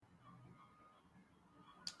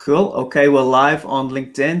Cool. Okay, we're live on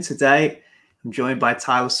LinkedIn today. I'm joined by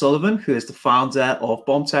Tyler Sullivan, who is the founder of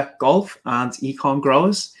BombTech Golf and Econ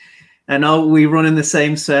Growers. I know we run in the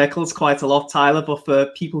same circles quite a lot, Tyler, but for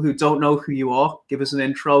people who don't know who you are, give us an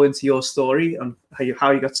intro into your story and how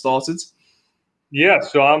you got started. Yeah,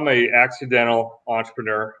 so I'm a accidental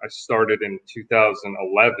entrepreneur. I started in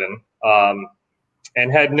 2011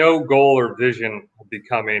 and had no goal or vision of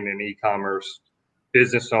becoming an e-commerce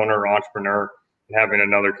business owner or entrepreneur and having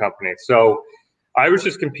another company. So I was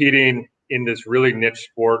just competing in this really niche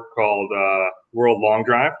sport called World Long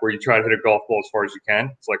Drive, where you try to hit a golf ball as far as you can.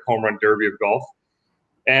 It's like home run derby of golf.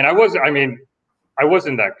 And I wasn't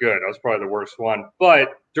that good. I was probably the worst one. But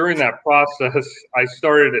during that process, I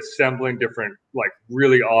started assembling different, like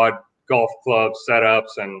really odd golf club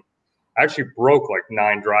setups, and I actually broke like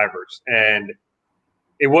 9 drivers. And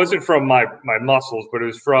it wasn't from my muscles, but it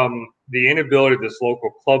was from the inability of this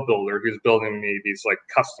local club builder who's building me these like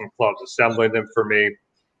custom clubs, assembling them for me.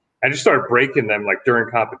 I just started breaking them like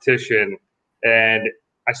during competition. And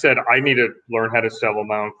I said, I need to learn how to assemble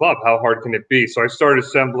my own club. How hard can it be? So I started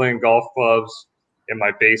assembling golf clubs in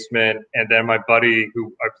my basement. And then my buddy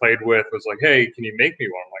who I played with was like, hey, can you make me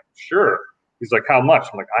one? I'm like, sure. He's like, how much?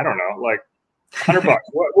 I'm like, I don't know, like $100.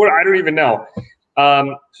 What? I don't even know.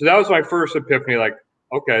 So that was my first epiphany. Like,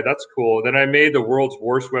 okay, that's cool. Then I made the world's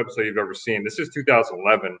worst website you've ever seen. This is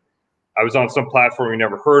 2011. I was on some platform you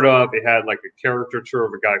never heard of. It had like a caricature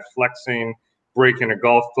of a guy flexing, breaking a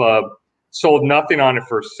golf club. Sold nothing on it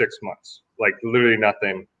for 6 months, like literally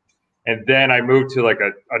nothing. And then I moved to like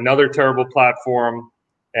another terrible platform,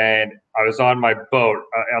 and I was on my boat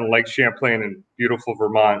on Lake Champlain in beautiful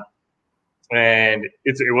Vermont. And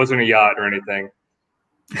it wasn't a yacht or anything.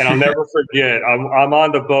 And I'll never forget, I'm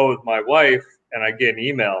on the boat with my wife, and I get an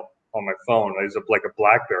email on my phone. It's like a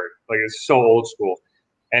BlackBerry. Like, it's so old school.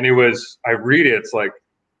 And I read it, it's like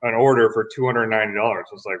an order for $290. I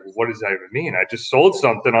was like, what does that even mean? I just sold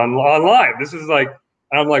something online. This is like,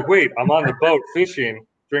 and I'm like, wait, I'm on the boat fishing,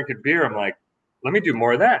 drinking beer. I'm like, let me do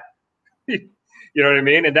more of that. You know what I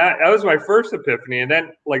mean? And that was my first epiphany. And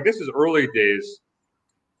then, like, this is early days.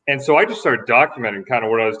 And so I just started documenting kind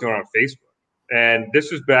of what I was doing on Facebook. And this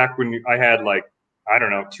was back when I had like, I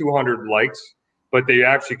don't know, 200 likes, but they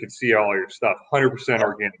actually could see all your stuff, 100%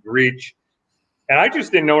 organic reach. And I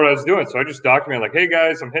just didn't know what I was doing. So I just documented like, hey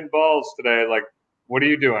guys, I'm hitting balls today. Like, what are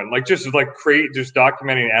you doing? Like, just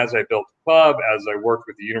documenting as I built the club, as I worked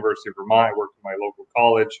with the University of Vermont, I worked with my local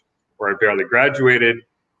college where I barely graduated,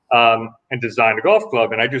 and designed a golf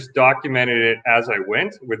club. And I just documented it as I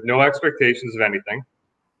went with no expectations of anything.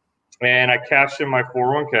 And I cashed in my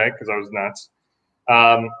 401k because I was nuts.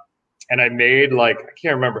 And I made like, I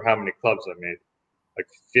can't remember how many clubs I made, like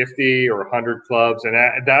 50 or 100 clubs. And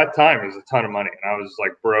at that time, it was a ton of money. And I was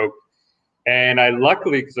like broke. And I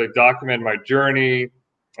luckily, because I documented my journey,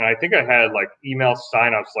 and I think I had like email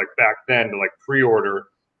signups like back then to like pre-order.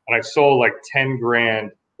 And I sold like 10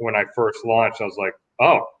 grand when I first launched. I was like,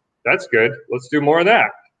 oh, that's good. Let's do more of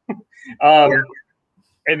that.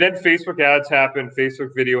 And then Facebook ads happened, Facebook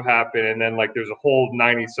video happened, and then like there's a whole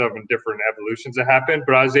 97 different evolutions that happened.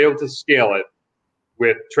 But I was able to scale it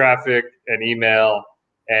with traffic and email,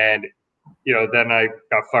 and then I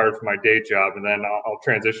got fired from my day job, and then I'll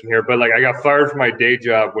transition here. But like I got fired from my day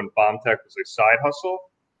job when BombTech was a side hustle,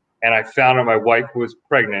 and I found out my wife was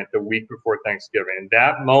pregnant the week before Thanksgiving. And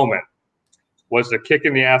that moment was the kick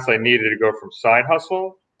in the ass I needed to go from side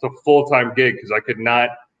hustle to full-time gig, because I could not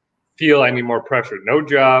feel any more pressure. No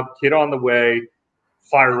job, kid on the way,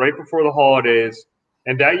 fired right before the holidays.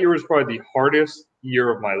 And that year was probably the hardest year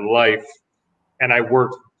of my life. And I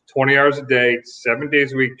worked 20 hours a day, 7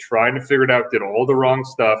 days a week, trying to figure it out, did all the wrong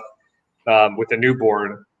stuff with a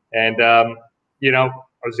newborn. And, I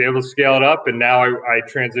was able to scale it up. And now I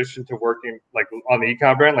transitioned to working like on the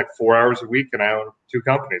e-com brand, like 4 hours a week, and I own 2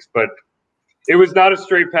 companies. But it was not a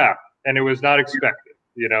straight path, and it was not expected,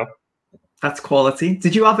 That's quality.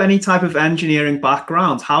 Did you have any type of engineering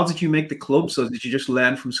background? How did you make the clubs, or did you just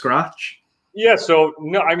learn from scratch? Yeah, so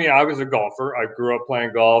no, I mean, I was a golfer. I grew up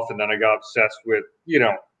playing golf, and then I got obsessed with,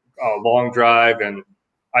 long drive. And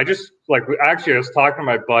I just actually I was talking to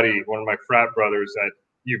my buddy, one of my frat brothers at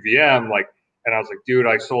UVM, and I was like, dude,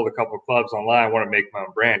 I sold a couple of clubs online. I want to make my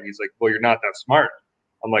own brand. He's like, well, you're not that smart.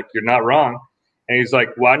 I'm like, you're not wrong. And he's like,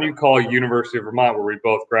 why don't you call University of Vermont, where we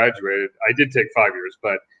both graduated? I did take 5 years,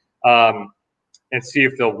 but and see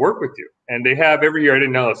if they'll work with you. And they have every year, I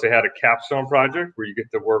didn't know this, they had a capstone project where you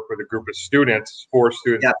get to work with a group of students, 4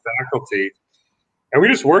 students and faculty. And we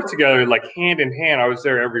just worked together like hand in hand. I was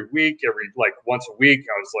there every week, once a week.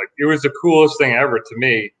 I was like, it was the coolest thing ever to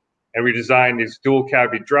me. And we designed this dual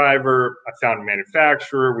cavity driver. I found a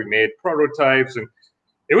manufacturer. We made prototypes, and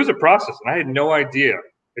it was a process. And I had no idea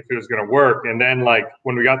if it was going to work. And then like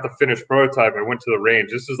when we got the finished prototype, I went to the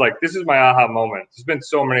range. This is my aha moment. There's been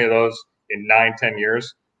so many of those in 9-10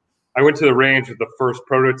 years. I went to the range with the first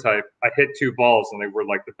prototype. I hit 2 balls, and they were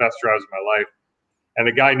like the best drives of my life. And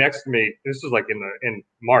the guy next to me, this was like in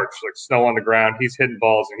March, like snow on the ground. He's hitting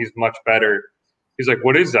balls, and he's much better. He's like,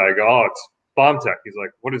 "What is that?" I go, "Oh, it's BombTech." He's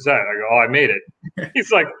like, "What is that?" I go, "Oh, I made it." He's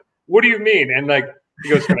like, "What do you mean?" And like he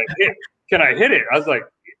goes, "Can I hit it?" I was like,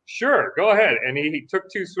 "Sure, go ahead." And he took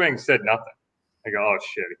 2 swings, said nothing. I go, "Oh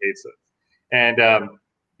shit, he hates it." And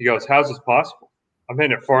he goes, "How's this possible? I'm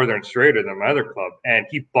hitting it farther and straighter than my other club." And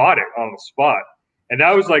he bought it on the spot. And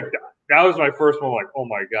that was my first one. Like, oh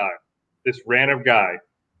my god, this random guy.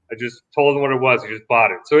 I just told him what it was. He just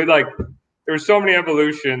bought it. So there were so many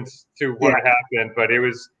evolutions to what happened, but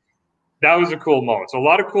that was a cool moment. So a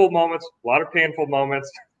lot of cool moments, a lot of painful moments.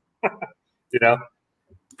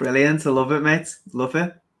 Brilliant. I love it, mate. Love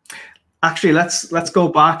it. Actually, let's go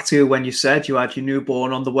back to when you said you had your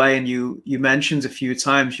newborn on the way, and you mentioned a few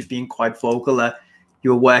times you've been quite vocal that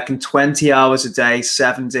you were working 20 hours a day,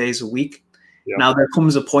 7 days a week. Yep. Now there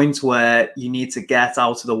comes a point where you need to get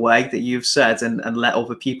out of the way, that you've said, and let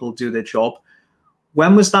other people do their job.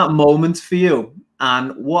 When was that moment for you,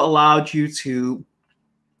 and what allowed you to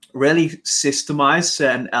really systemize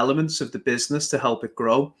certain elements of the business to help it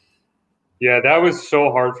grow? Yeah, that was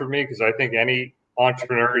so hard for me, because I think any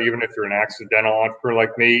entrepreneur, even if you're an accidental entrepreneur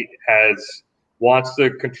like me, wants to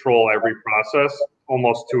control every process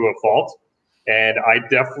almost to a fault. And I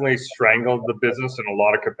definitely strangled the business in a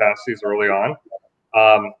lot of capacities early on.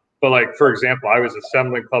 But like, for example, I was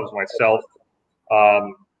assembling clubs myself,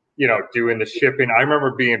 doing the shipping. I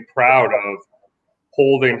remember being proud of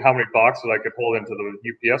holding how many boxes I could hold into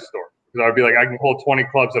the UPS store, because I would be like, I can hold 20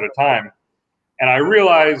 clubs at a time. And I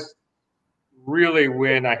realized really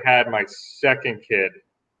when I had my second kid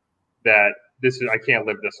that I can't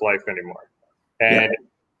live this life anymore. And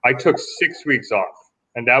I took 6 weeks off.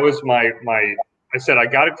 And that was I said, I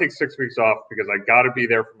got to take 6 weeks off, because I got to be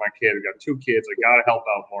there for my kid. I got 2 kids. I got to help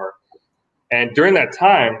out more. And during that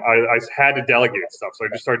time, I had to delegate stuff. So I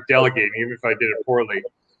just started delegating, even if I did it poorly.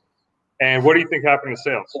 And what do you think happened to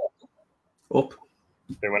sales? Up.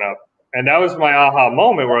 They went up. And that was my aha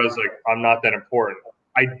moment, where I was like, I'm not that important.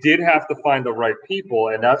 I did have to find the right people.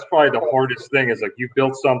 And that's probably the hardest thing, is like, you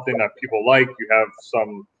built something that people like. You have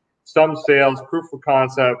some sales, proof of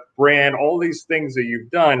concept, brand, all these things that you've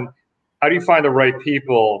done. How do you find the right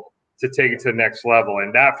people to take it to the next level?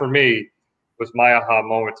 And that for me was my aha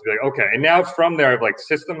moment, to be like, okay. And now from there, I've like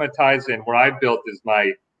systematized in what I built is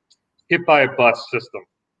my hit by a bus system,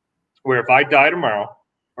 where if I die tomorrow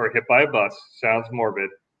or hit by a bus, sounds morbid,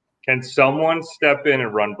 can someone step in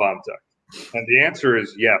and run BombTech? And the answer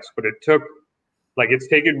is yes. But it's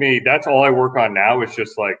taken me, that's all I work on now, is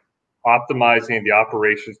just like optimizing the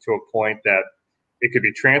operations to a point that it could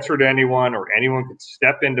be transferred to anyone, or anyone could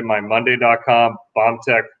step into my Monday.com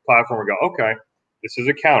BombTech platform and go, okay, this is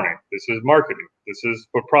accounting, this is marketing, this is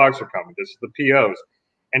what products are coming, this is the POs.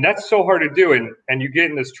 And that's so hard to do. And you get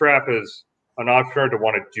in this trap as an entrepreneur to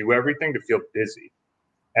want to do everything, to feel busy.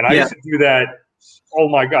 And I used to do that. Oh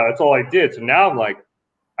my God, that's all I did. So now I'm like,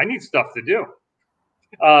 I need stuff to do.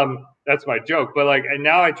 That's my joke. But and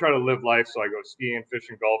now I try to live life. So I go skiing,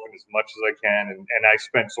 fishing, golfing as much as I can. And I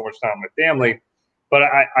spend so much time with my family. But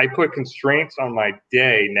I put constraints on my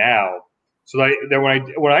day now, so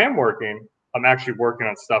that when I am working, I'm actually working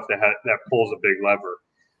on stuff that pulls a big lever.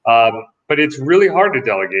 But it's really hard to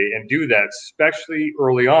delegate and do that, especially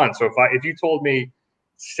early on. So if you told me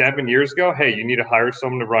 7 years ago, hey, you need to hire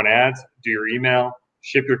someone to run ads, do your email,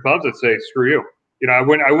 ship your clubs, I'd say, screw you. I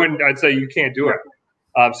wouldn't. I'd say you can't do it.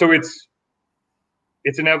 So it's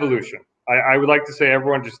an evolution. I would like to say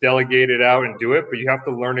everyone just delegate it out and do it, but you have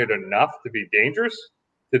to learn it enough to be dangerous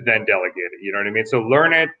to then delegate it. You know what I mean? So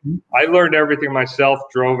learn it. I learned everything myself,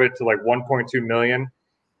 drove it to like 1.2 million.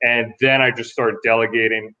 And then I just started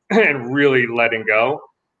delegating and really letting go.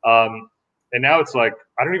 And now it's like,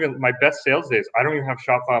 my best sales days, I don't even have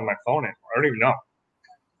Shopify on my phone anymore. I don't even know.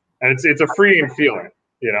 And it's a freeing feeling,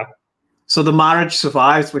 So the marriage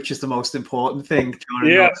survives, which is the most important thing.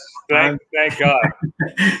 Yes, thank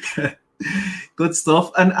God. Good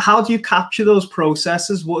stuff. And how do you capture those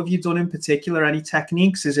processes? What have you done in particular? Any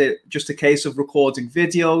techniques? Is it just a case of recording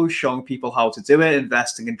videos, showing people how to do it,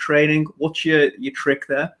 investing in training? What's your trick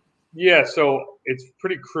there? Yeah, so it's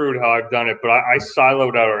pretty crude how I've done it, but I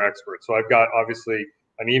siloed out our experts. So I've got obviously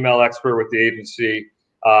an email expert with the agency.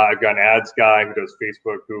 I've got an ads guy who does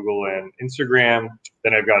Facebook, Google, and Instagram.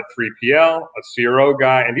 Then I've got 3PL, a CRO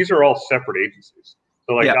guy, and these are all separate agencies.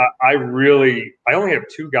 So like I only have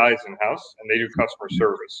 2 guys in house, and they do customer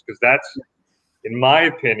service because that's, in my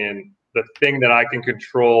opinion, the thing that I can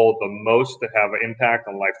control the most to have an impact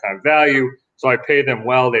on lifetime value. So I pay them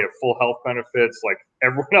well. They have full health benefits. Like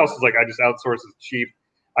everyone else is like, I just outsource as cheap.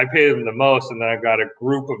 I pay them the most, and then I've got a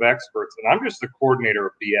group of experts, and I'm just the coordinator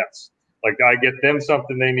of BS. Like I get them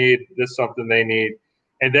something they need, this something they need.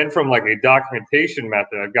 And then from like a documentation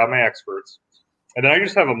method, I've got my experts. And then I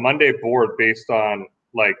just have a Monday board based on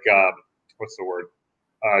like, what's the word?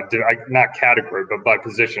 Not category, but by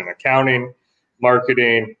position: accounting,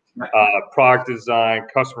 marketing, product design,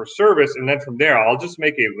 customer service. And then from there, I'll just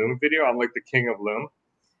make a Loom video. I'm like the king of Loom.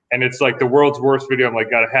 And it's like the world's worst video. I'm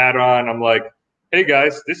like, got a hat on. I'm like, hey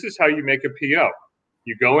guys, this is how you make a PO.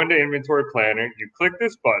 You go into inventory planner, you click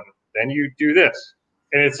this button, then you do this.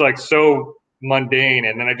 And it's like so mundane.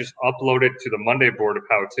 And then I just upload it to the Monday board of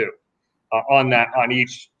how to on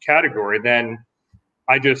each category. Then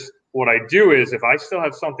what I do is if I still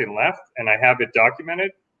have something left and I have it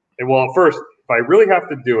documented, and well, first, if I really have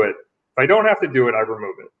to do it, if I don't have to do it, I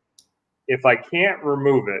remove it. If I can't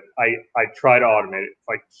remove it, I try to automate it. If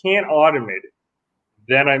I can't automate it,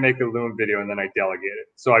 then I make a Loom video and then I delegate it.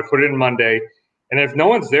 So I put it in Monday, and if no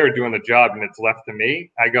one's there doing the job and it's left to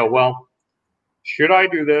me, I go, well, should I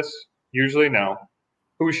do this? Usually no.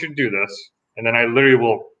 Who should do this? And then I literally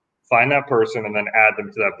will find that person and then add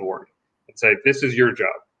them to that board and say, this is your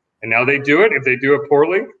job. And now they do it. If they do it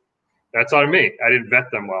poorly, that's on me. I didn't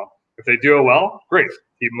vet them well. If they do it well, great,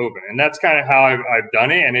 keep moving. And that's kind of how I've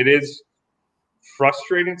done it. And it is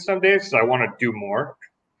frustrating some days because I want to do more.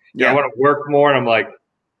 I want to work more. And I'm like,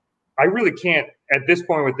 I really can't, at this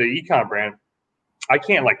point with the ecom brand, I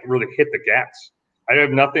can't like really hit the gas. I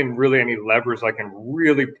have nothing really, any levers I can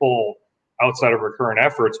really pull outside of recurrent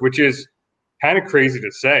efforts, which is kind of crazy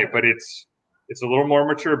to say, but it's a little more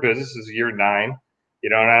mature business. It's year 9,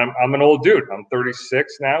 and I'm an old dude. I'm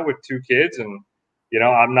 36 now with 2 kids, and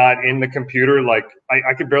I'm not in the computer. Like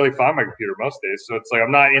I could barely find my computer most days. So it's like,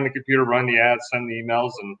 I'm not in the computer, run the ads, send the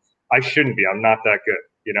emails, and I shouldn't be. I'm not that good.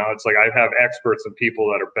 It's like I have experts and people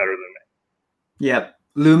that are better than me. Yeah.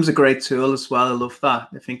 Loom's a great tool as well. I love that.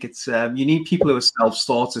 I think it's, you need people who are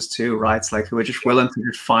self-starters too, right? It's like who are just willing to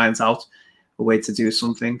just find out a way to do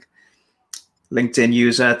something. LinkedIn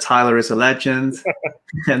user, Tyler is a legend.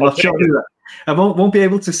 And I won't be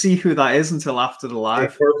able to see who that is until after the live.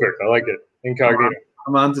 That's perfect. I like it. Incognito.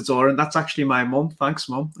 Amanda Doran. That's actually my mum. Thanks,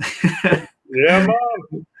 mum. Yeah,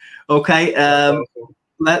 mom. Okay.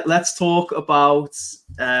 Let's talk about,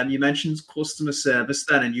 you mentioned customer service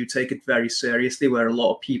then, and you take it very seriously, where a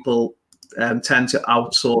lot of people tend to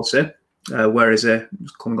outsource it. Where is it? I'm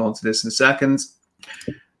coming on to this in a second.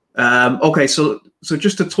 Okay, so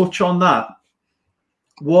just to touch on that,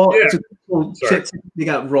 what do people typically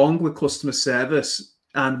get wrong with customer service,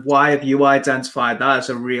 and why have you identified that as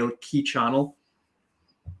a real key channel?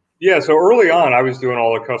 Yeah, so early on, I was doing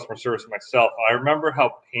all the customer service myself. I remember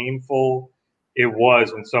how painful it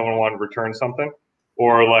was when someone wanted to return something,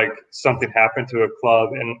 or like something happened to a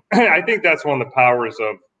club. And I think that's one of the powers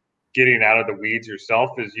of getting out of the weeds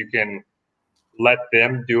yourself, is you can let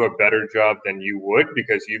them do a better job than you would,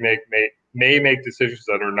 because you may make decisions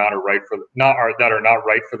that are not right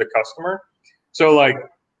for the customer. So like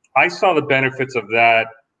I saw the benefits of that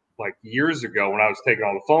like years ago when I was taking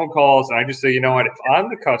all the phone calls, and I just say, you know what, if I'm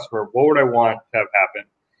the customer, what would I want to have happen?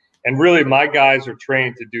 And really, my guys are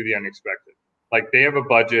trained to do the unexpected. Like they have a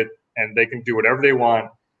budget and they can do whatever they want,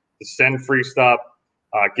 to send free stuff,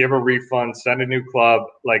 give a refund, send a new club.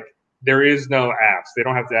 Like there is no ask. They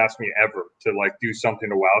don't have to ask me ever to like do something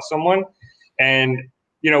to wow someone. And,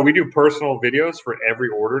 we do personal videos for every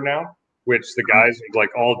order now, which the guys like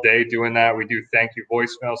all day doing that. We do thank you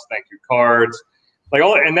voicemails, thank you cards, like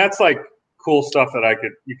all, and that's like cool stuff that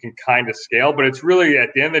you can kind of scale, but it's really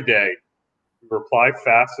at the end of the day, we reply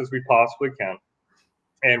fast as we possibly can.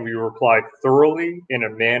 And we reply thoroughly in a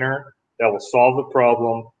manner that will solve the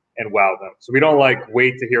problem and wow them. So we don't like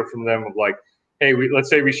wait to hear from them of like, hey,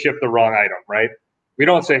 let's say we ship the wrong item, right? We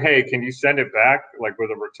don't say, hey, can you send it back like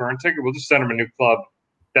with a return ticket? We'll just send them a new club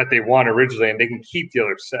that they want originally, and they can keep the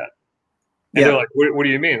other set. And they're like, what do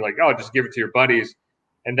you mean? Like, oh, just give it to your buddies.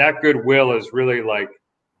 And that goodwill is really like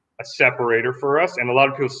a separator for us. And a lot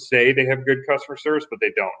of people say they have good customer service, but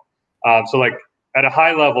they don't. So like at a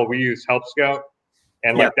high level, we use Help Scout.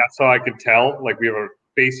 And like that's how I can tell. Like we have a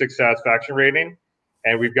basic satisfaction rating,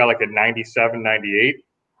 and we've got like a 97, 98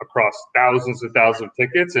 across thousands and thousands of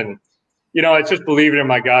tickets. And it's just believing in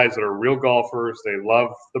my guys that are real golfers. They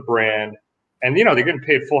love the brand. and they're getting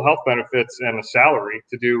paid full health benefits and a salary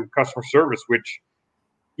to do customer service, which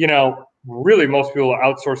really most people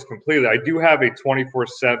outsource completely. I do have a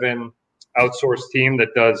 24/7 outsourced team that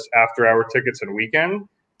does after-hour tickets and weekend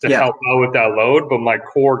to help out with that load, but my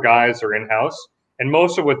core guys are in-house, and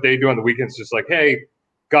most of what they do on the weekends is just like, hey,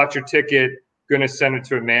 got your ticket, gonna send it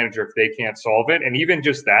to a manager if they can't solve it. And even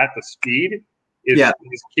just that, the speed is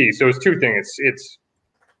key. So it's two things. It's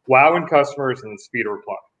wowing customers and the speed of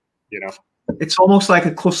reply. It's almost like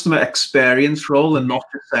a customer experience role and not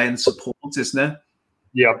just saying support, isn't it?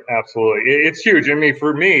 Yep, absolutely. It's huge. I mean,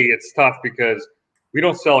 for me, it's tough because we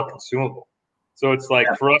don't sell a consumable. So it's like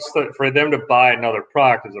for them to buy another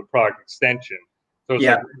product is a product extension. So it's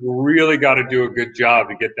like we really got to do a good job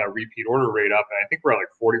to get that repeat order rate up. And I think we're at like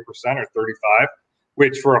 40% or 35%,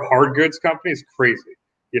 which for a hard goods company is crazy.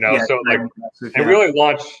 So like, and we only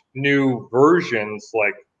launch new versions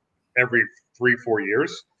like every 3-4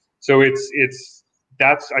 years. So I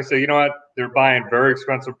say, you know what? They're buying very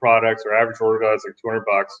expensive products. Our average order does like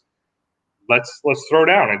 $200. Let's throw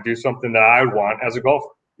down and do something that I want as a golfer,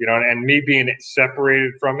 and me being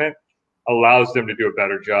separated from it allows them to do a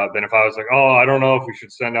better job than if I was like, oh, I don't know if we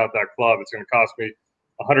should send out that club. It's going to cost me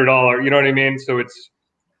 $100. You know what I mean? So it's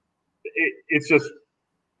just,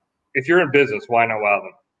 if you're in business, why not wow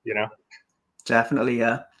them? Definitely,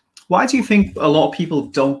 yeah. Why do you think a lot of people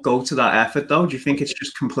don't go to that effort, though? Do you think it's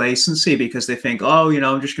just complacency because they think, oh,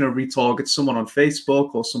 I'm just going to retarget someone on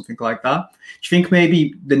Facebook or something like that? Do you think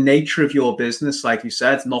maybe the nature of your business, like you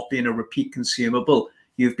said, not being a repeat consumable,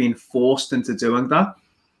 you've been forced into doing that?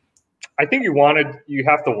 I think you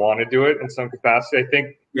have to want to do it in some capacity. I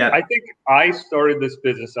think I started this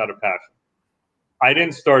business out of passion. I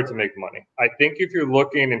didn't start to make money. I think if you're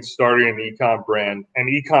looking and starting an e-com brand, and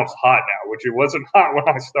e-com's hot now, which it wasn't hot when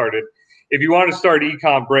I started. If you want to start an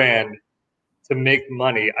e-com brand to make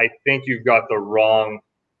money, I think you've got the wrong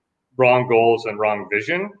goals and wrong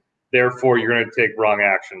vision. Therefore, you're going to take wrong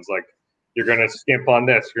actions. Like you're going to skimp on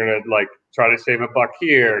this. You're going to like try to save a buck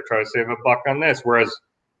here, try to save a buck on this. Whereas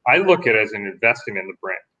I look at it as an investing in the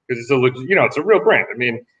brand because it's a real brand. I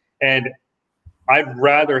mean, and I'd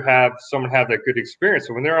rather have someone have that good experience.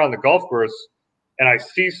 So when they're on the golf course and I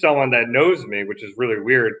see someone that knows me, which is really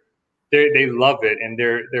weird, they love it and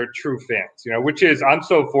they're true fans, which is, I'm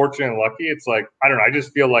so fortunate and lucky. It's like, I don't know, I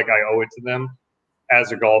just feel like I owe it to them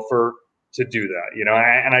as a golfer to do that,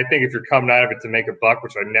 and I think if you're coming out of it to make a buck,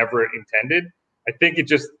 which I never intended, I think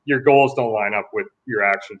your goals don't line up with your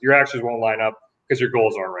actions. Your actions won't line up because your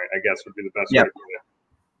goals aren't right, I guess would be the best way to do it.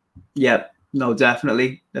 Yeah. No,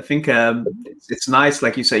 definitely. I think it's nice,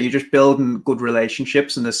 like you say, you're just building good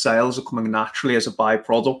relationships and the sales are coming naturally as a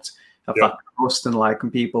byproduct of that trust and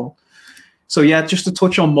liking people. So yeah, just to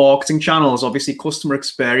touch on marketing channels, obviously customer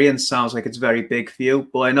experience sounds like it's very big for you,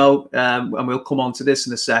 but I know, and we'll come on to this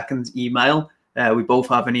in a second, email. We both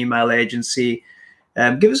have an email agency.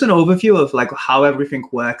 Give us an overview of like how everything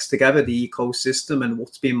works together, the ecosystem, and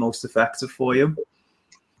what's been most effective for you.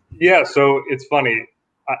 Yeah, so it's funny.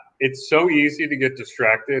 It's so easy to get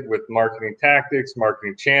distracted with marketing tactics,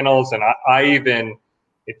 marketing channels. And I even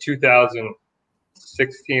in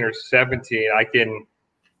 2016 or 17, I can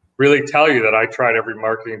really tell you that I tried every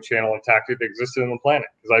marketing channel and tactic that existed on the planet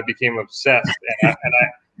because I became obsessed.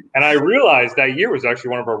 And I realized that year was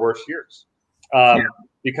actually one of our worst years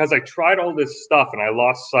because I tried all this stuff and I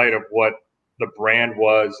lost sight of what the brand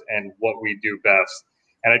was and what we do best.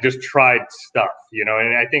 And I just tried stuff,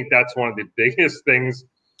 and I think that's one of the biggest things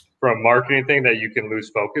from a marketing thing that you can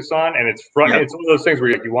lose focus on. And it's one of those things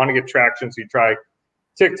where you want to get traction. So you try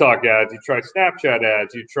TikTok ads, you try Snapchat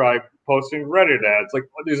ads, you try posting Reddit ads. Like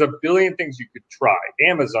there's a billion things you could try.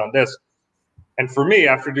 Amazon, this. And for me,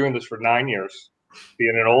 after doing this for 9 years,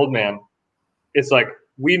 being an old man, it's like,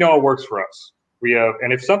 we know it works for us.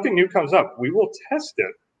 And if something new comes up, we will test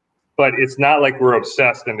it. But it's not like we're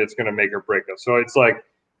obsessed and it's going to make or break us. So it's like,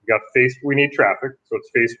 we need traffic. So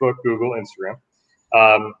it's Facebook, Google, Instagram.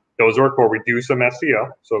 Those are core. We do some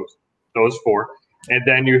SEO. So those 4. And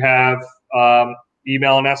then you have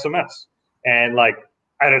email and SMS. And like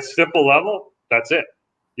at a simple level, that's it.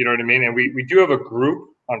 You know what I mean? And we do have a group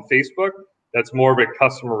on Facebook that's more of a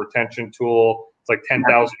customer retention tool. It's like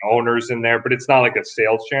 10,000 owners in there, but it's not like a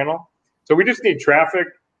sales channel. So we just need traffic.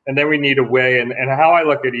 And then we need a way. And how I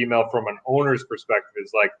look at email from an owner's perspective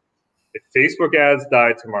is like, if Facebook ads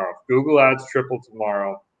die tomorrow, if Google ads triple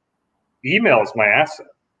tomorrow, email is my asset.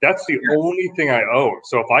 That's the only thing I own.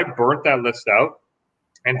 So if I burnt that list out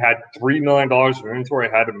and had $3 million of inventory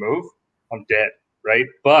I had to move, I'm dead, right?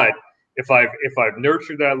 But if I've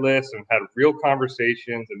nurtured that list and had real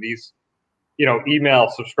conversations and these, email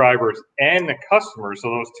subscribers and the customers, so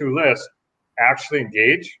those 2 lists, actually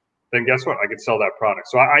engage, then guess what? I could sell that product.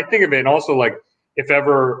 So I think of it, and also like if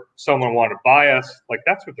ever someone wanted to buy us, like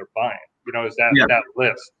that's what they're buying, is that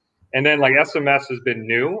list. And then like SMS has been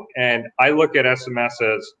new, and I look at SMS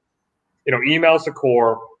as, email's the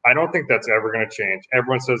core. I don't think that's ever going to change.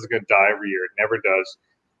 Everyone says it's going to die every year. It never does.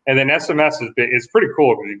 And then SMS is pretty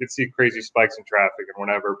cool because you can see crazy spikes in traffic and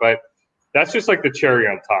whatever, but that's just like the cherry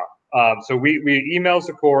on top. So we email's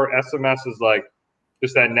the core. SMS is like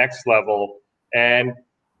just that next level. And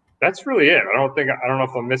that's really it. I don't know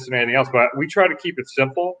if I'm missing anything else, but we try to keep it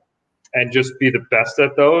simple and just be the best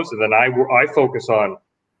at those. And then I focus on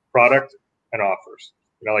product and offers.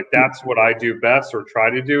 Like that's what I do best, or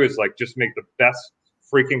try to do, is like just make the best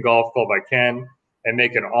freaking golf club I can and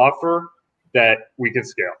make an offer that we can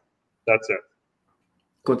scale. That's it.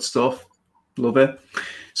 Good stuff. Love it.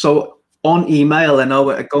 So on email, I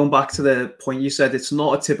know, going back to the point you said, it's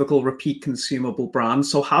not a typical repeat consumable brand.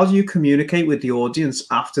 So how do you communicate with the audience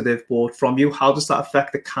after they've bought from you? How does that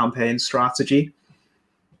affect the campaign strategy?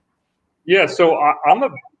 Yeah, so I'm a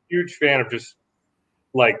huge fan of just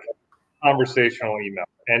like conversational email.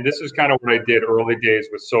 And this is kind of what I did early days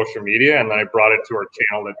with social media. And then I brought it to our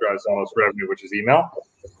channel that drives the most revenue, which is email.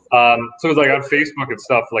 So it's like on Facebook and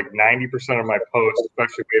stuff, like 90% of my posts,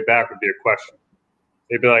 especially way back, would be a question.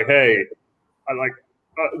 They'd be like, hey,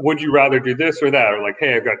 would you rather do this or that? Or like,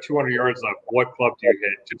 hey, I've got 200 yards left. What club do you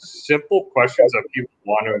hit? Just simple questions that people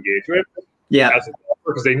want to engage with. Yeah.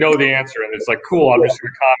 Because they know the answer. And it's like, cool, I'm just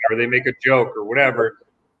going to comment, or they make a joke or whatever.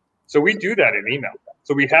 So we do that in email.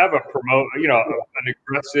 So we have an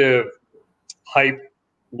aggressive hype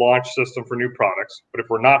launch system for new products. But if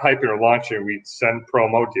we're not hyping or launching, we send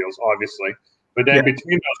promo deals, obviously. But then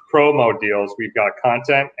between those promo deals, we've got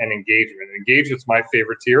content and engagement. Engagement's my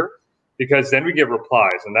favorite tier, because then we get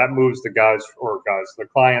replies, and that moves the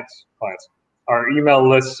clients, our email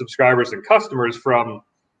list subscribers and customers from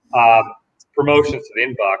promotions to the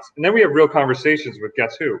inbox. And then we have real conversations with,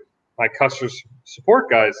 guess who? My customer support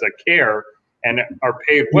guys that care and are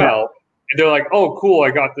paid well. And they're like, oh, cool,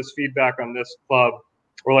 I got this feedback on this club.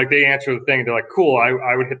 Or like they answer the thing, they're like, cool,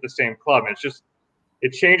 I would hit the same club. And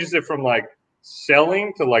it changes it from like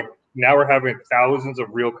selling to like, now we're having thousands of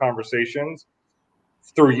real conversations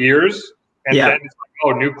through years. And then it's like,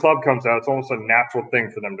 oh, new club comes out. It's almost a natural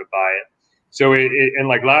thing for them to buy it. So and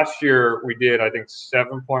like last year we did, I think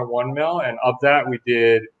 7.1 mil. And of that, we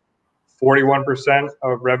did 41%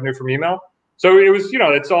 of revenue from email. So it was,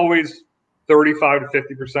 it's always 35 to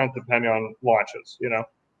 50% depending on launches,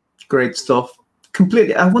 Great stuff.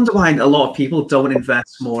 Completely. I wonder why a lot of people don't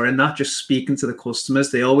invest more in that, just speaking to the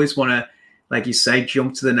customers. They always want to, like you say,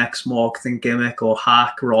 jump to the next marketing gimmick or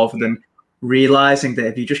hack, rather than realizing that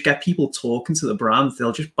if you just get people talking to the brand,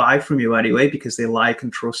 they'll just buy from you anyway because they like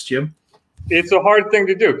and trust you. It's a hard thing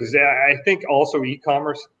to do, because I think also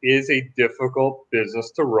e-commerce is a difficult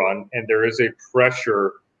business to run, and there is a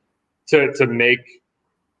pressure to make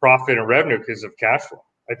profit and revenue because of cash flow.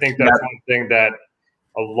 I think that's one thing that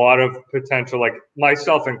a lot of potential, like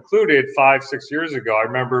myself included, 5-6 years ago, I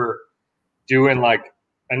remember doing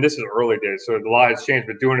and this is early days, so a lot has changed,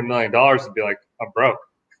 but doing $1 million and be like, I'm broke.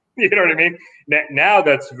 You know what I mean? Now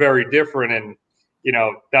that's very different, and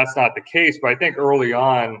that's not the case. But I think early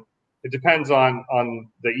on, it depends on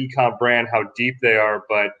the e-com brand, how deep they are,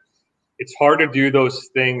 but it's hard to do those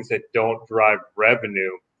things that don't drive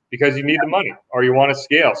revenue because you need the money or you want to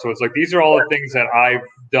scale. So it's like, these are all the things that I've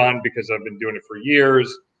done because I've been doing it for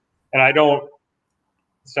years. And it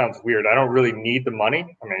sounds weird, I don't really need the money.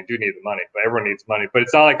 I mean, I do need the money, but everyone needs money. But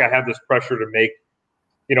it's not like I have this pressure to make,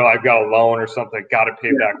 I've got a loan or something, got to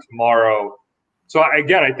pay back tomorrow. So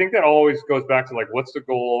again, I think that always goes back to like, what's the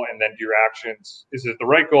goal? And then your actions, is it the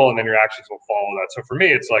right goal? And then your actions will follow that. So for me,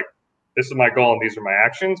 it's like, this is my goal and these are my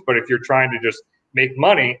actions. But if you're trying to just make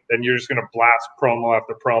money, then you're just going to blast promo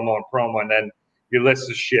after promo and promo, and then your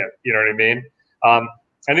list is shit. You know what I mean?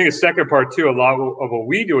 I think the second part too, a lot of what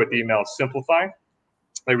we do with email is simplify.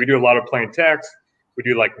 Like we do a lot of plain text. We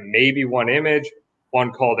do like maybe one image,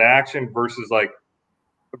 one call to action versus like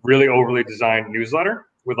a really overly designed newsletter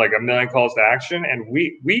with like 1 million calls to action. And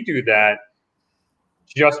we do that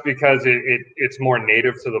just because it's more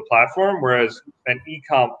native to the platform, whereas an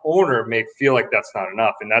e-com owner may feel like that's not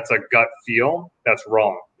enough. And that's a gut feel. That's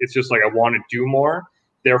wrong. It's just like, I want to do more.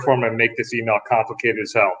 Therefore, I'm going to make this email complicated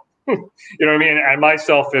as hell. You know what I mean? I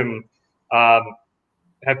myself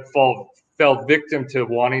have fell victim to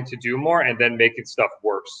wanting to do more and then making stuff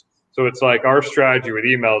worse. So it's like our strategy with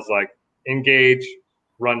emails, like engage,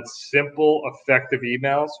 run simple, effective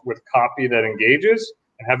emails with copy that engages,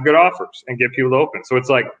 and have good offers and get people to open. So it's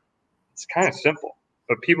like, it's kind of simple,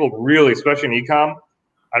 but people really, especially in e-com,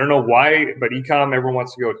 I don't know why, but ecom, everyone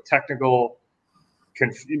wants to go technical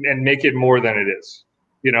and make it more than it is,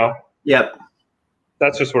 you know? Yep.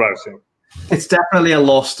 That's just what I've seen. It's definitely a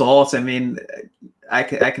lost art. I mean, I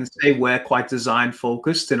can say we're quite design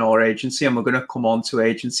focused in our agency, and we're going to come on to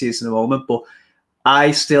agencies in a moment, but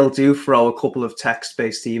I still do throw a couple of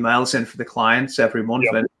text-based emails in for the clients every month.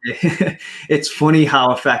 Yep. And it's funny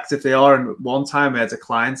how effective they are. And one time I had a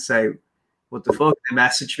client say, what the fuck? They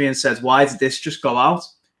messaged me and said, why did this just go out?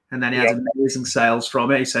 And then he had amazing sales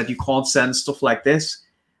from it. He said, you can't send stuff like this.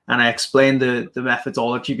 And I explained the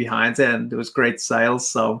methodology behind it, and there was great sales.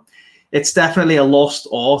 So it's definitely a lost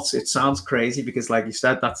art. It sounds crazy because, like you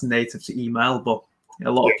said, that's native to email, but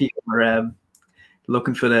a lot of people are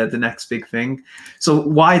looking for the next big thing. So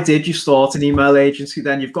why did you start an email agency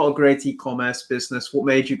then? You've got a great e-commerce business. What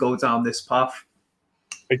made you go down this path?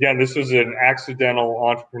 Again, this was an accidental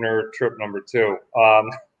entrepreneur trip number 2.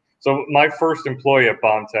 So my first employee at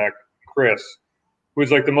BombTech, Chris, who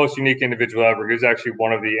was like the most unique individual ever. He was actually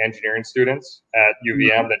one of the engineering students at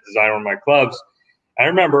UVM that designed one of my clubs. I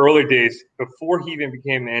remember early days, before he even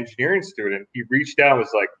became an engineering student, he reached out and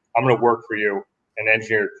was like, I'm going to work for you and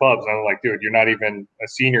engineer clubs. And I'm like, dude, you're not even a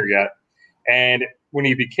senior yet. And when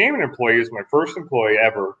he became an employee, he was my first employee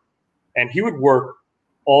ever. And he would work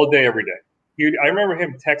all day, every day. I remember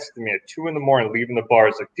him texting me at 2 a.m, leaving the bar.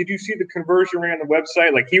 It's like, did you see the conversion rate on the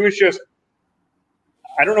website? Like, he was just,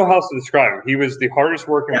 I don't know how else to describe him. He was the hardest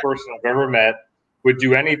working person I've ever met, would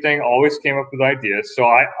do anything, always came up with ideas. So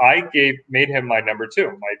I made him my number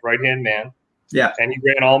 2, my right-hand man. Yeah. And he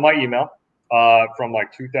ran all my email from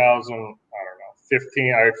like 2000, I don't know,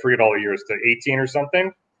 15, I forget all the years, to 18 or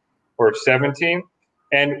something, or 17.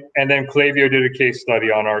 And then Clavio did a case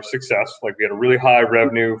study on our success. Like, we had a really high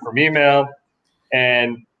revenue from email.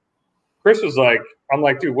 And Chris was like, I'm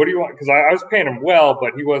like, dude, what do you want? Because I was paying him well,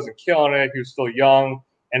 but he wasn't killing it. He was still young.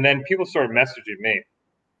 And then people started messaging me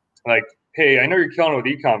like, hey, I know you're killing it with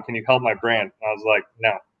ecom. Can you help my brand? And I was like,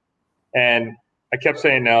 no. And I kept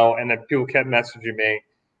saying no. And then people kept messaging me.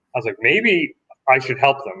 I was like, maybe I should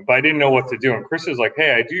help them, but I didn't know what to do. And Chris is like,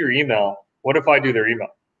 hey, I do your email. What if I do their email?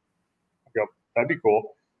 I go, that'd be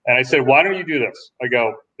cool. And I said, why don't you do this? I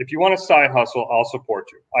go, if you want a side hustle, I'll support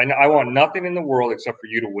you. I want nothing in the world except for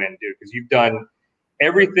you to win, dude, because you've done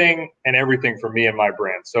everything for me and my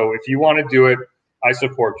brand. So if you want to do it, I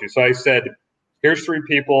support you. So I said, here's 3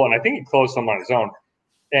 people. And I think he closed some on his own.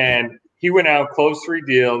 And he went out, closed 3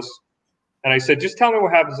 deals. And I said, just tell me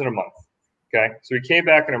what happens in a month. Okay. So he came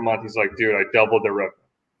back in a month. He's like, dude, I doubled their revenue.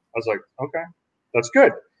 I was like, okay, that's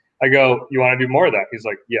good. I go, you want to do more of that? He's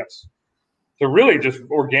like, yes. So really just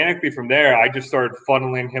organically from there, I just started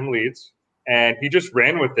funneling him leads, and he just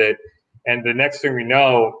ran with it. And the next thing we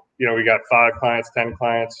know, we got 5 clients, 10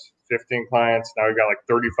 clients, 15 clients. Now we got like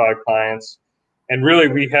 35 clients. And really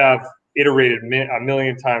we have iterated a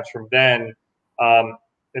million times from then. And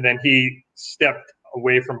then he stepped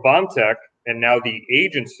away from BombTech, and now the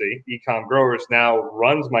agency, Ecom Growers, now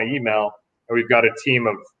runs my email. And we've got a team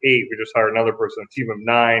of 8. We just hired another person, a team of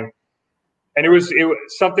 9. And it was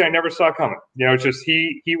something I never saw coming. It's just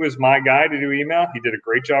he was my guy to do email. He did a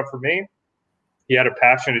great job for me. He had a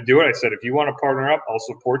passion to do it. I said, if you want to partner up, I'll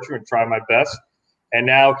support you and try my best. And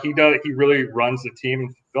now he really runs the team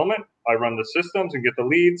in fulfillment. I run the systems and get the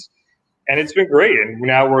leads. And it's been great. And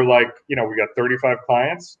now we're like, we got 35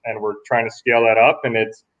 clients, and we're trying to scale that up. And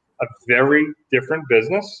it's a very different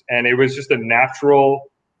business. And it was just a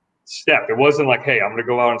natural step. It wasn't like, hey, I'm going to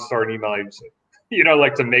go out and start an email agency,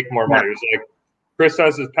 like to make more money. It was like, Chris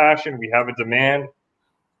has his passion. We have a demand.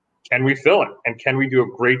 Can we fill it? And can we do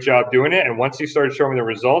a great job doing it? And once he started showing me the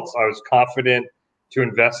results, I was confident to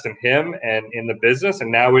invest in him and in the business.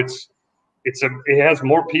 And now it has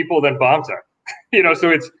more people than BombTech,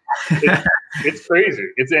 so it's crazy.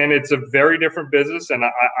 It's a very different business. And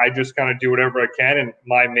I just kind of do whatever I can. And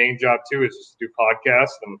my main job too is just to do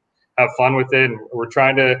podcasts and have fun with it. And we're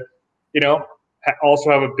trying to,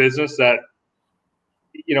 also have a business that,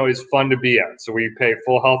 is fun to be at. So we pay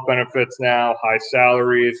full health benefits now, high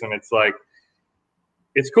salaries, and it's like,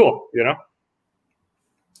 it's cool,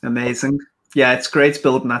 Amazing. Yeah, it's great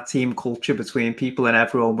building that team culture between people and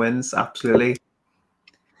everyone wins. Absolutely.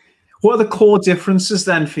 What are the core differences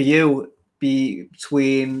then for you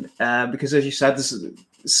between, because as you said, there's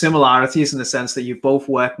similarities in the sense that you're both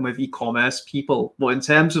working with e-commerce people, but in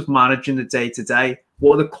terms of managing the day-to-day,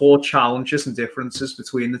 what are the core challenges and differences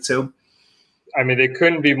between the two? I mean, they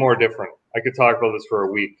couldn't be more different. I could talk about this for a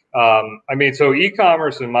week. So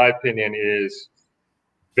e-commerce, in my opinion, is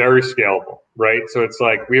very scalable, right? So it's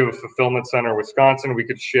like we have a fulfillment center in Wisconsin. We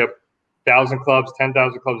could ship 1,000 clubs,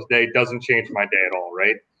 10,000 clubs a day. Doesn't change my day at all,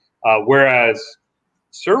 right? Whereas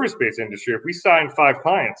service-based industry, if we sign 5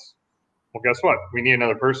 clients, well, guess what? We need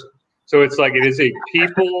another person. So it's like it is a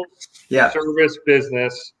people service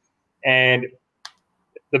business. And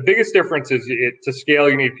the biggest difference is to scale,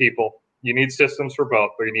 you need people. You need systems for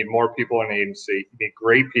both, but you need more people in an agency. You need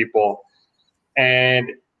great people.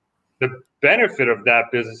 And the benefit of that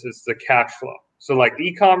business is the cash flow. So like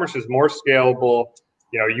e-commerce is more scalable.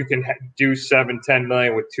 You know, you can do 7-10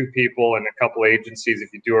 million with 2 people and a couple agencies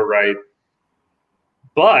if you do it right.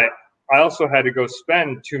 But I also had to go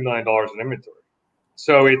spend $2 million in inventory.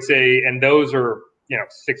 So and those are,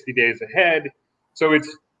 60 days ahead. So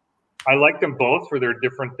I like them both for their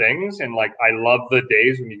different things. And like, I love the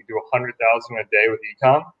days when you can do 100,000 a day with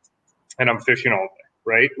e-com and I'm fishing all day,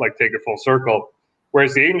 right? Like take it full circle.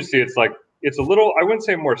 Whereas the agency, it's like, it's a little, I wouldn't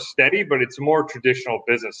say more steady, but it's more traditional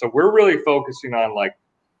business. So we're really focusing on like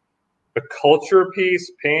the culture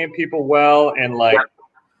piece, paying people well. And like,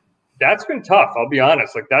 that's been tough. I'll be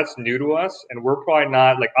honest. Like that's new to us. And we're probably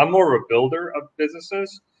not like, I'm more of a builder of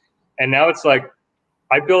businesses. And now it's like,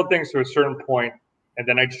 I build things to a certain point and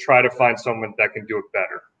then I just try to find someone that can do it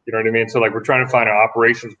better. You know what I mean? So like, we're trying to find an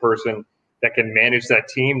operations person that can manage that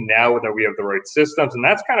team now that we have the right systems. And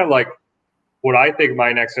that's kind of like, what I think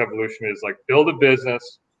my next evolution is like build a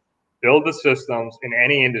business, build the systems in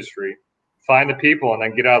any industry, find the people, and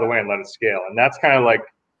then get out of the way and let it scale. And that's kind of like,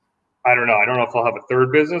 I don't know if I'll have a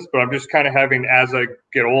third business, but I'm just kind of having, as I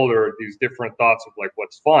get older, these different thoughts of like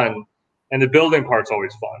what's fun. And the building part's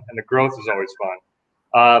always fun and the growth is always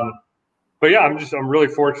fun. But yeah, I'm really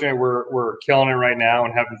fortunate. We're killing it right now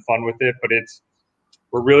and having fun with it, but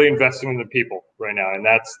we're really investing in the people right now. And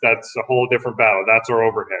that's a whole different battle. That's our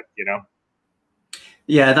overhead,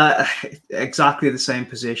 Yeah, that exactly the same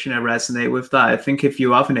position. I resonate with that. I think if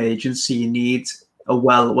you have an agency, you need a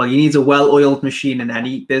well-oiled machine in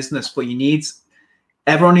any business, but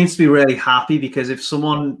everyone needs to be really happy, because if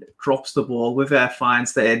someone drops the ball with it,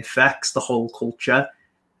 finds that it infects the whole culture.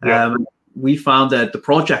 Yeah. We found that the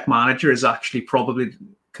project manager is actually probably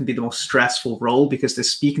can be the most stressful role, because they're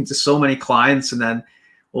speaking to so many clients and then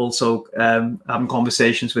also having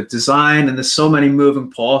conversations with design, and there's so many moving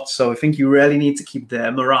parts. So I think you really need to keep their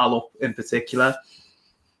morale up in particular.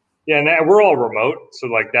 Yeah, and we're all remote. So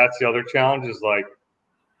like that's the other challenge is like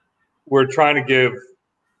we're trying to give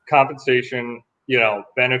compensation,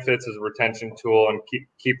 benefits as a retention tool and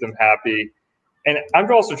keep them happy. And I'm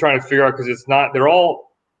also trying to figure out, because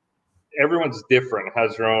everyone's different,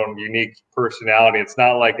 has their own unique personality. It's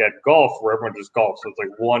not like at golf where everyone just golfs. So it's like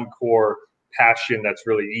one core passion that's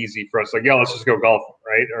really easy for us. Like, yeah, let's just go golfing,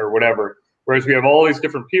 right? Or whatever. Whereas we have all these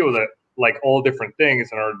different people that like all different things,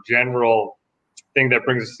 and our general thing that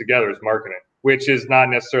brings us together is marketing, which is not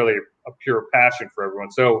necessarily a pure passion for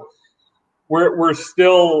everyone. So we're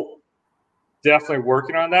still definitely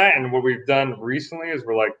working on that. And what we've done recently is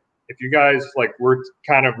we're like, if you guys like, we're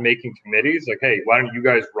kind of making committees like, hey, why don't you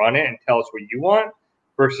guys run it and tell us what you want,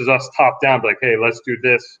 versus us top down, like, hey, let's do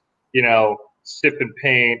this, sip and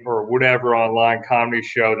paint or whatever online comedy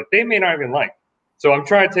show that they may not even like. So I'm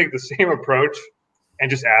trying to take the same approach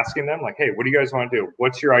and just asking them like, hey, what do you guys want to do?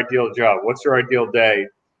 What's your ideal job? What's your ideal day?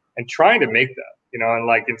 And trying to make that, and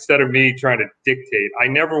like, instead of me trying to dictate, I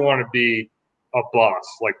never want to be a boss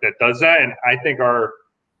like that does that. And I think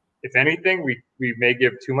if anything, we may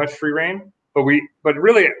give too much free reign, but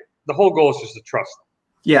really the whole goal is just to trust them.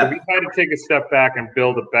 Yeah. So we try to take a step back and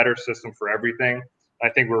build a better system for everything. I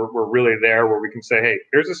think we're really there where we can say, hey,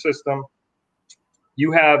 here's a system.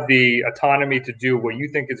 You have the autonomy to do what you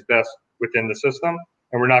think is best within the system,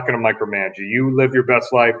 and we're not going to micromanage you. You live your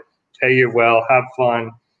best life, pay you well, have fun.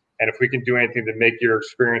 And if we can do anything to make your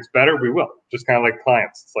experience better, we will. Just kind of like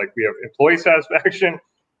clients. It's like we have employee satisfaction,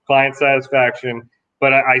 client satisfaction.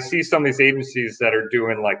 But I see some of these agencies that are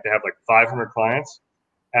doing like, they have like 500 clients.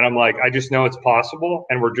 And I'm like, I just know it's possible.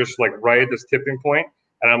 And we're just like right at this tipping point.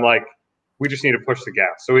 And I'm like, we just need to push the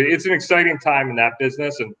gas. So it's an exciting time in that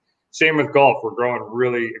business. And same with golf. We're growing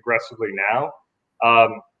really aggressively now.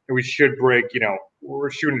 And we should break,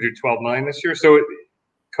 we're shooting to do 12 million this year. So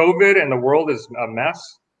COVID and the world is a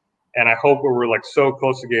mess. And I hope we're like so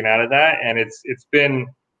close to getting out of that. And it's been,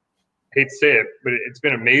 I hate to say it, but it's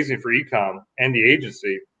been amazing for e-com and the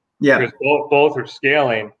agency. Yeah. Because both are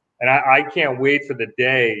scaling. And I can't wait for the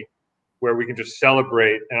day where we can just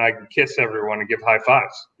celebrate and I can kiss everyone and give high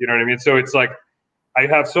fives. You know what I mean? So it's like, I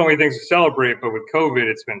have so many things to celebrate, but with COVID,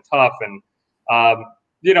 it's been tough. And,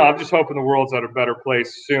 I'm just hoping the world's at a better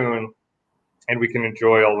place soon and we can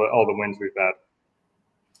enjoy all the wins we've had.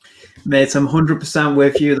 Mate, I'm 100%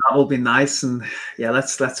 with you. That will be nice. And yeah,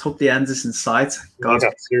 let's hope the end is in sight. God,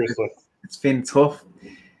 yeah, seriously. It's been tough.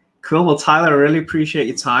 Cool. Well, Tyler, I really appreciate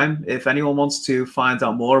your time. If anyone wants to find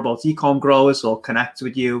out more about e-com growers or connect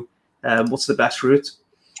with you, what's the best route?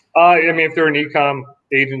 I mean, if they're an e-com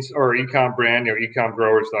agents or e-com brand,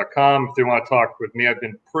 ecomgrowers.com. If they want to talk with me, I've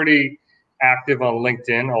been pretty active on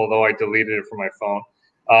LinkedIn, although I deleted it from my phone,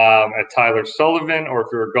 at Tyler Sullivan, or if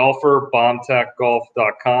you're a golfer,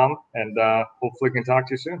 BombTechGolf.com, and hopefully can talk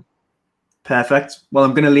to you soon. Perfect. Well,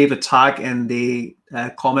 I'm going to leave a tag in the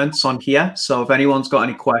comments on here. So if anyone's got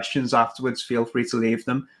any questions afterwards, feel free to leave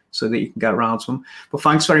them so that you can get around to them. But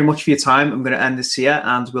thanks very much for your time. I'm going to end this here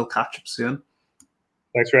and we'll catch up soon.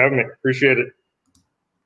 Thanks for having me. Appreciate it.